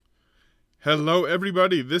Hello,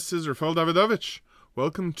 everybody. This is Rafael Davidovich.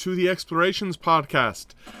 Welcome to the Explorations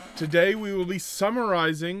Podcast. Today we will be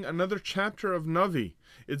summarizing another chapter of Navi.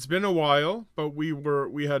 It's been a while, but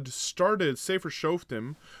we had started Sefer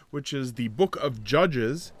Shoftim, which is the book of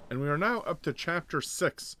Judges, and we are now up to chapter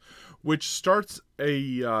 6, which starts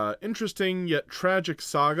a interesting yet tragic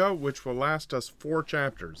saga, which will last us 4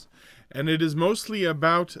 chapters. And it is mostly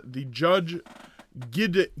about the judge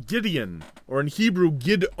Gideon, or in Hebrew,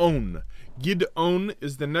 Gidon. Gidon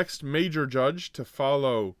is the next major judge to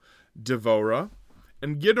follow Devorah,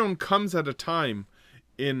 and Gidon comes at a time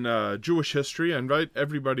in Jewish history. I invite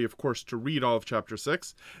everybody, of course, to read all of chapter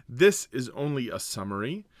 6. This is only a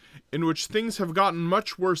summary, in which things have gotten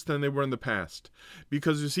much worse than they were in the past.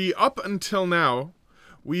 Because, you see, up until now,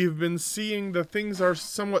 we've been seeing that things are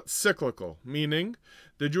somewhat cyclical, meaning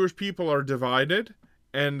the Jewish people are divided,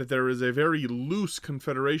 and there is a very loose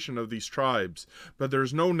confederation of these tribes, but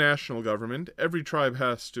there's no national government. Every tribe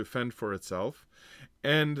has to fend for itself,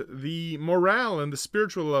 and the morale and the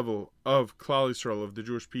spiritual level of Klal Yisrael, of the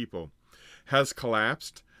Jewish people, has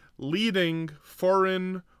collapsed, leading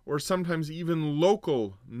foreign or sometimes even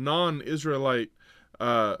local non-Israelite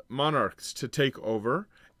monarchs to take over,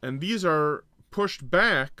 and these are pushed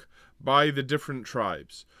back by the different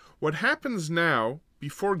tribes. What happens now,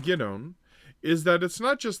 before Gidon, is that it's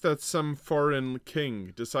not just that some foreign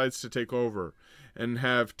king decides to take over and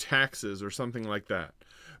have taxes or something like that.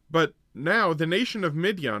 But now the nation of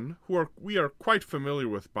Midian, we are quite familiar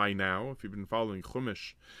with by now, if you've been following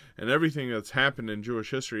Chumash and everything that's happened in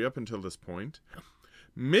Jewish history up until this point,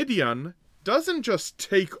 Midian doesn't just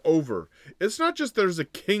take over. It's not just there's a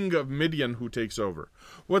king of Midian who takes over.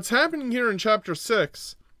 What's happening here in chapter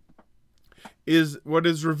 6 is, what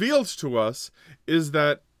is revealed to us is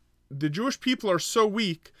that the Jewish people are so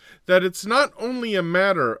weak that it's not only a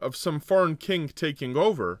matter of some foreign king taking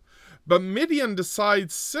over, but Midian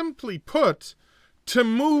decides, simply put, to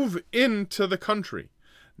move into the country.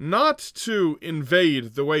 Not to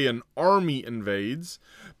invade the way an army invades,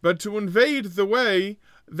 but to invade the way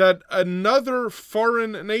that another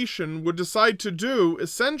foreign nation would decide to do,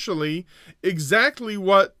 essentially, exactly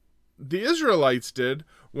what the Israelites did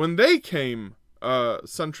when they came a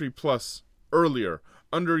century plus earlier,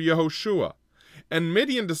 under Yehoshua. And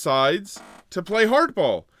Midian decides to play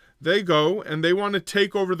hardball. They go and they want to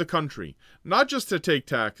take over the country. Not just to take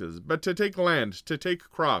taxes, but to take land, to take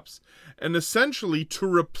crops, and essentially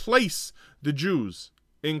to replace the Jews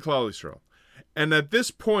in Klal Yisrael. And at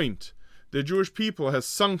this point, the Jewish people has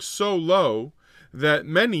sunk so low that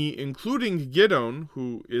many, including Gidon,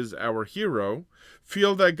 who is our hero,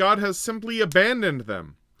 feel that God has simply abandoned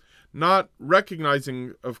them. Not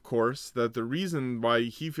recognizing, of course, that the reason why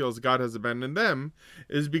he feels God has abandoned them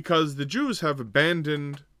is because the Jews have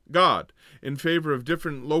abandoned God in favor of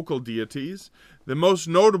different local deities, the most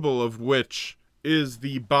notable of which is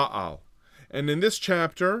the Baal. And in this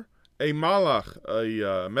chapter, a malach,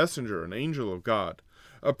 a messenger, an angel of God,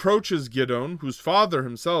 approaches Gidon, whose father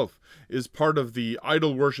himself is part of the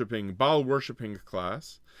idol-worshipping, Baal-worshipping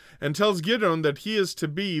class, and tells Gidon that he is to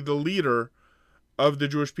be the leader of the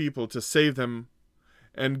Jewish people, to save them.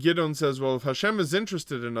 And Gidon says, well, if Hashem is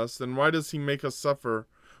interested in us, then why does he make us suffer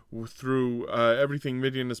through everything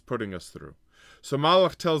Midian is putting us through? So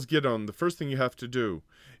Malach tells Gidon, the first thing you have to do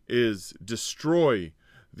is destroy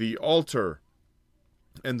the altar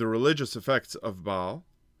and the religious effects of Baal,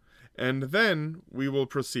 and then we will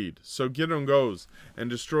proceed. So Gidon goes and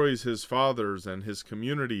destroys his father's and his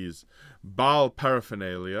community's Baal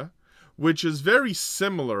paraphernalia, which is very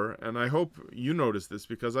similar, and I hope you noticed this,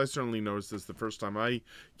 because I certainly noticed this the first time I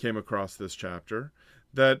came across this chapter,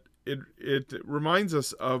 that it reminds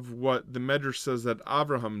us of what the Medrash says that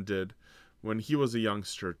Abraham did when he was a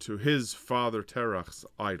youngster to his father Terach's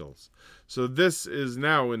idols. So this is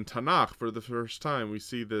now in Tanakh, for the first time, we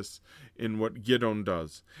see this in what Gidon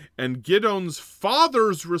does. And Gidon's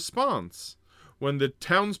father's response, when the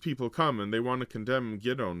townspeople come and they want to condemn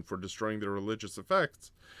Gidon for destroying their religious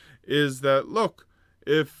effects, is that, look,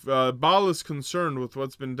 if Baal is concerned with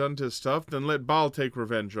what's been done to his stuff, then let Baal take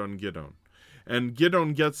revenge on Gidon. And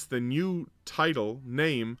Gidon gets the new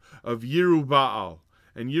name of Yerubbaal.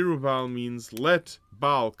 And Yerubbaal means let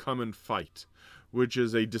Baal come and fight, which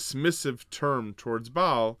is a dismissive term towards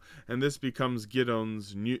Baal, and this becomes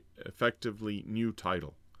Gidon's effectively new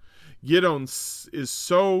title. Gidon is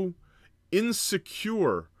so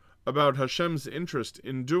insecure about Hashem's interest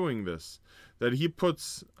in doing this that he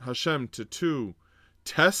puts Hashem to 2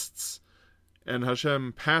 tests, and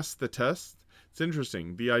Hashem passed the test. It's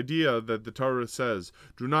interesting. The idea that the Torah says,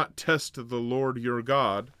 do not test the Lord your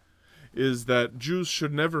God, is that Jews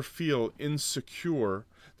should never feel insecure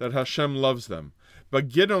that Hashem loves them. But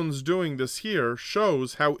Gideon's doing this here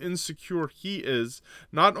shows how insecure he is,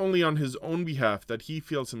 not only on his own behalf, that he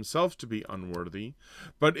feels himself to be unworthy,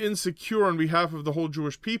 but insecure on behalf of the whole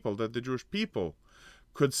Jewish people, that the Jewish people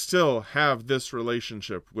could still have this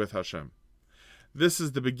relationship with Hashem. This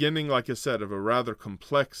is the beginning, like I said, of a rather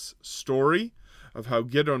complex story of how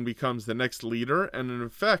Gideon becomes the next leader, and in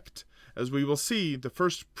effect, as we will see, the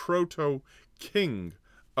first proto-king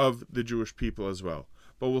of the Jewish people as well.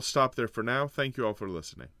 But we'll stop there for now. Thank you all for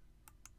listening.